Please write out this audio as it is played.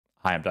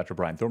Hi, I'm Dr.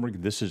 Brian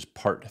Thornburg. This is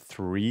part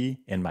 3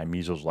 in my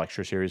measles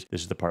lecture series.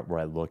 This is the part where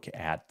I look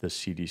at the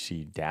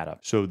CDC data.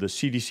 So the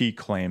CDC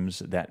claims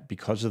that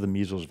because of the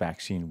measles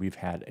vaccine, we've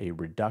had a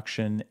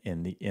reduction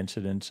in the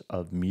incidence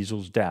of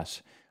measles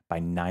deaths by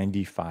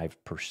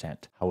 95%.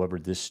 However,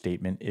 this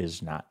statement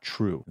is not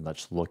true.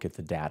 Let's look at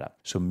the data.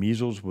 So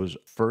measles was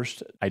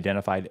first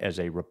identified as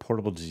a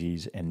reportable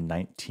disease in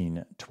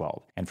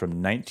 1912. And from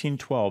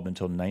 1912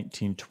 until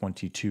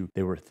 1922,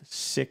 there were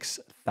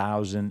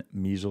 6,000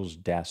 measles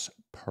deaths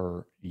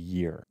per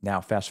year.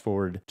 Now, fast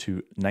forward to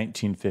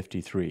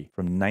 1953.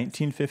 From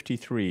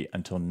 1953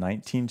 until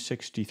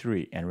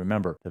 1963, and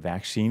remember, the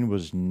vaccine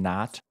was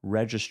not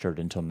registered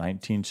until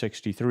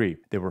 1963,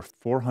 there were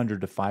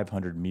 400 to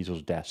 500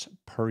 measles deaths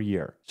per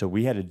year. So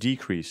we had a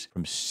decrease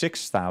from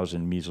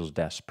 6,000 measles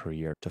deaths per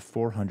year to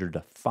 400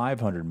 to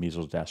 500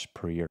 measles deaths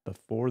per year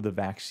before the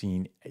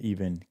vaccine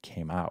even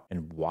came out.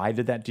 And why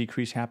did that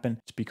decrease happen?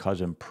 It's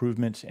because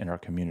improvements in our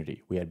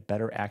community. We had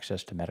better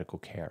access to medical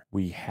care.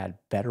 We had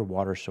better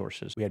water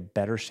sources. We had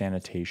better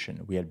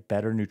sanitation. We had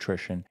better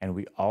nutrition. And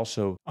we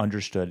also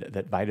understood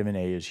that vitamin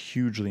A is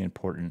hugely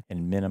important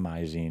in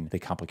minimizing the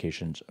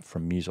complications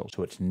from measles.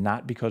 So it's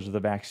not because of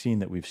the vaccine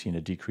that we've seen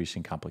a decrease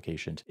in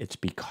complications. It's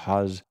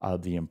because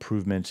of the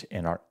improvements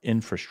in our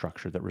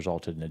infrastructure that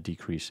resulted in a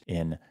decrease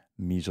in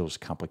measles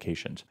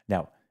complications.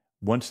 Now,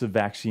 once the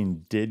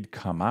vaccine did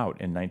come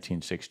out in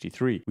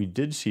 1963, we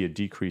did see a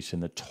decrease in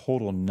the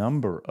total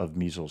number of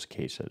measles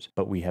cases,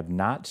 but we have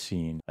not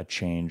seen a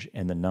change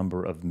in the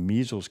number of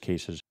measles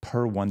cases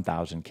per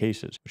 1,000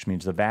 cases, which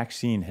means the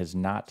vaccine has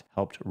not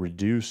helped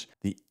reduce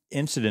the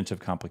incidence of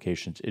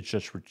complications. It's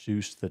just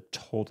reduced the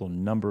total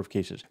number of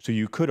cases. So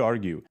you could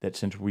argue that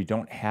since we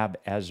don't have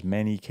as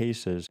many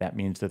cases, that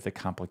means that the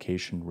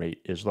complication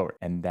rate is lower.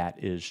 And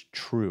that is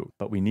true.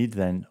 But we need to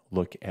then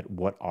look at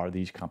what are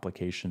these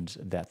complications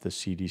that the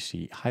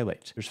CDC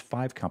highlights. There's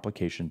 5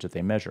 complications that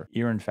they measure: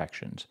 ear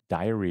infections,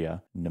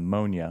 diarrhea,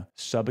 pneumonia,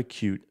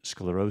 subacute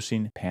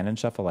sclerosing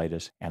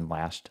panencephalitis, and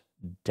last,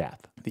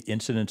 death. The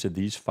incidence of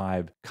these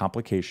 5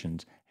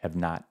 complications have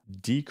not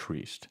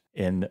decreased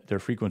in their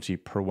frequency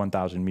per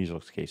 1,000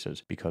 measles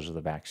cases because of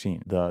the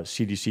vaccine. The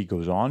CDC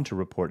goes on to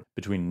report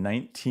between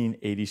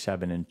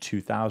 1987 and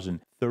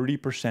 2000,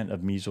 30%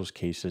 of measles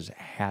cases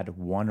had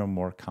one or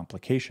more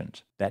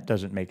complications. That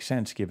doesn't make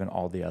sense given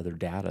all the other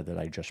data that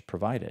I just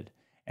provided.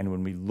 And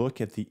when we look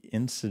at the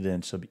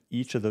incidence of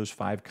each of those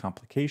 5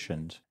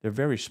 complications, they're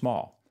very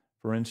small.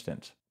 For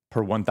instance,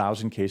 per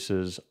 1,000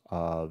 cases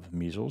of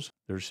measles,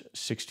 there's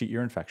 60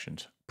 ear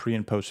infections, pre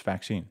and post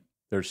vaccine.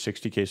 There's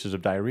 60 cases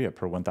of diarrhea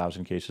per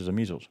 1,000 cases of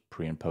measles,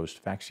 pre and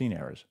post vaccine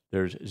errors.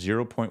 There's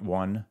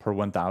 0.1 per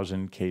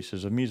 1,000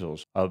 cases of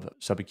measles of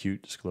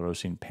subacute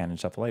sclerosing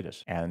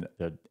panencephalitis. And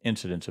the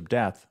incidence of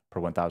death per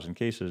 1,000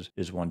 cases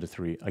is 1 to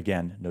 3.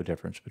 Again, no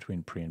difference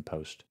between pre and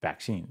post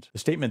vaccines. The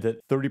statement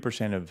that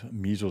 30% of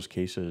measles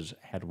cases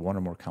had one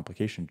or more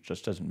complications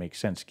just doesn't make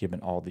sense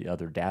given all the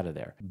other data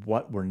there.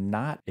 What we're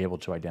not able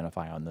to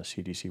identify on the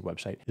CDC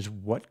website is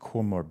what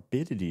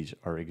comorbidities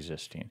are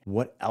existing.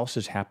 What else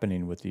is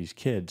happening with these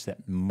kids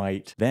that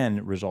might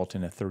then result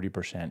in a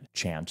 30%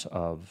 chance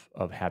of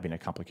having a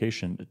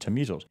complication to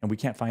measles. And we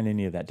can't find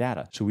any of that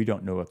data. So we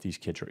don't know if these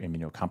kids are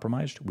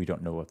immunocompromised. We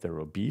don't know if they're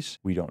obese.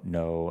 We don't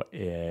know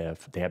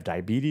if they have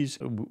diabetes.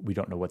 We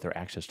don't know what their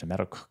access to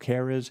medical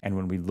care is. And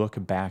when we look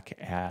back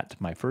at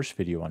my first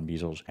video on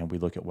measles and we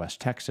look at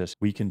West Texas,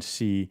 we can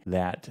see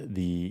that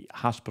the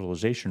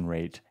hospitalization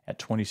rate at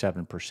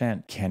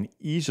 27% can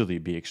easily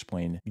be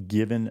explained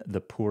given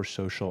the poor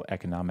social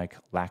economic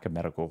lack of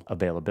medical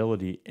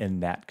availability in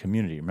that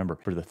community. Remember,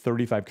 for the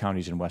 35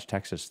 counties in West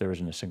Texas, there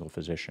isn't a single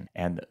physician.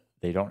 And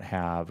they don't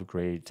have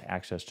great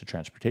access to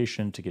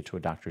transportation to get to a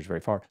doctor is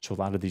very far. So a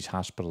lot of these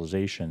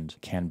hospitalizations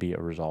can be a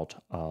result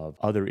of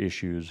other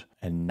issues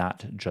and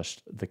not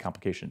just the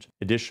complications.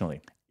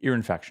 Additionally, ear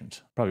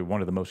infections, probably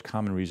one of the most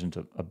common reasons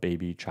a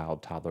baby,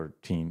 child, toddler,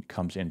 teen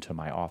comes into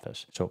my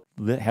office. So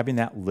having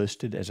that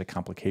listed as a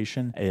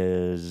complication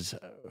is,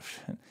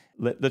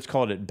 let's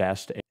call it at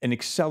best, an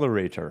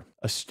accelerator,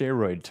 a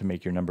steroid to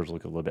make your numbers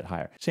look a little bit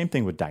higher. Same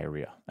thing with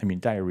diarrhea. I mean,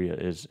 diarrhea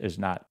is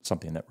not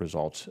something that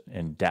results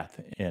in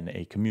death in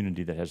a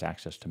community that has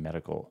access to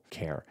medical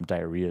care.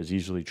 Diarrhea is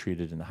easily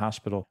treated in the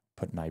hospital.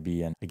 Put an IV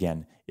in.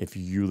 Again, if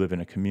you live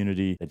in a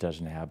community that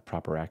doesn't have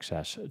proper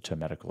access to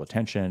medical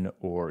attention,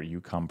 or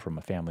you come from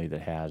a family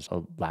that has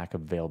a lack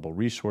of available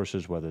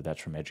resources, whether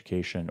that's from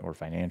education or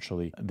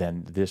financially,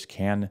 then this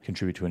can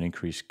contribute to an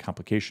increased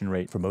complication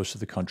rate. For most of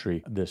the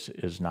country, this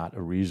is not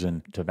a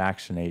reason to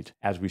vaccinate.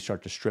 As we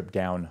start to strip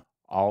down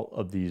all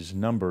of these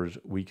numbers,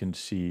 we can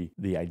see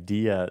the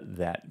idea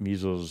that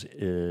measles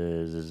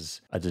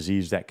is a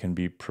disease that can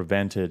be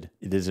prevented.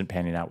 It isn't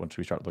panning out once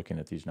we start looking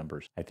at these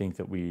numbers. I think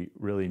that we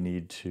really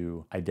need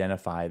to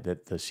identify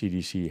that the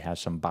CDC has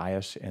some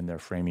bias in their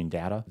framing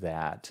data,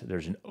 that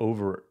there's an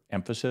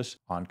overemphasis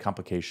on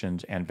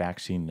complications and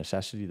vaccine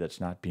necessity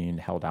that's not being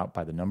held out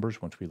by the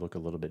numbers once we look a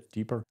little bit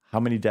deeper. How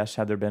many deaths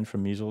have there been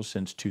from measles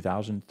since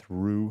 2000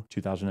 through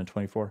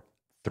 2024?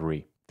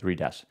 3. 3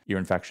 deaths. Ear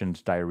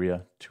infections,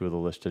 diarrhea, 2 of the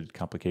listed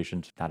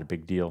complications, not a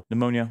big deal.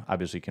 Pneumonia,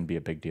 obviously can be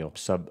a big deal.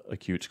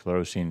 Subacute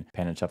sclerosing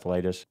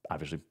panencephalitis,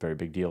 obviously very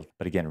big deal.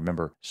 But again,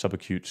 remember,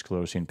 subacute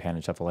sclerosing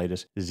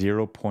panencephalitis,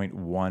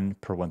 0.1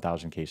 per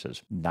 1,000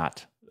 cases,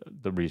 not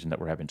the reason that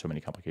we're having so many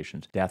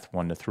complications. Death,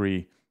 1 to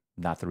 3,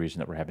 not the reason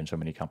that we're having so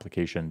many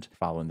complications.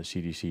 Following the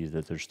CDC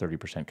that there's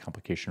 30%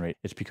 complication rate.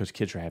 It's because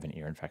kids are having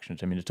ear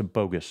infections. I mean, it's a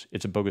bogus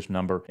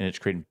number, and it's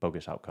creating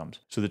bogus outcomes.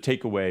 So the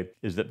takeaway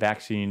is that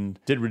vaccine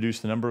did reduce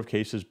the number of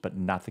cases, but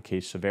not the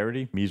case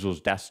severity. Measles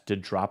deaths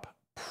did drop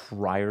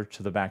prior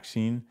to the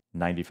vaccine,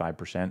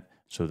 95%.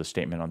 So the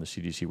statement on the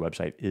CDC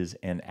website is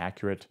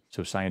inaccurate.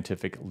 So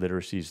scientific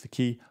literacy is the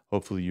key.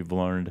 Hopefully you've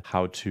learned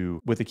how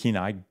to, with a keen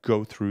eye,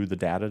 go through the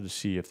data to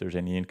see if there's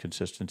any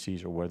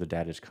inconsistencies or where the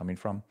data is coming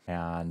from.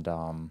 And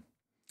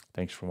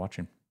thanks for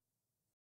watching.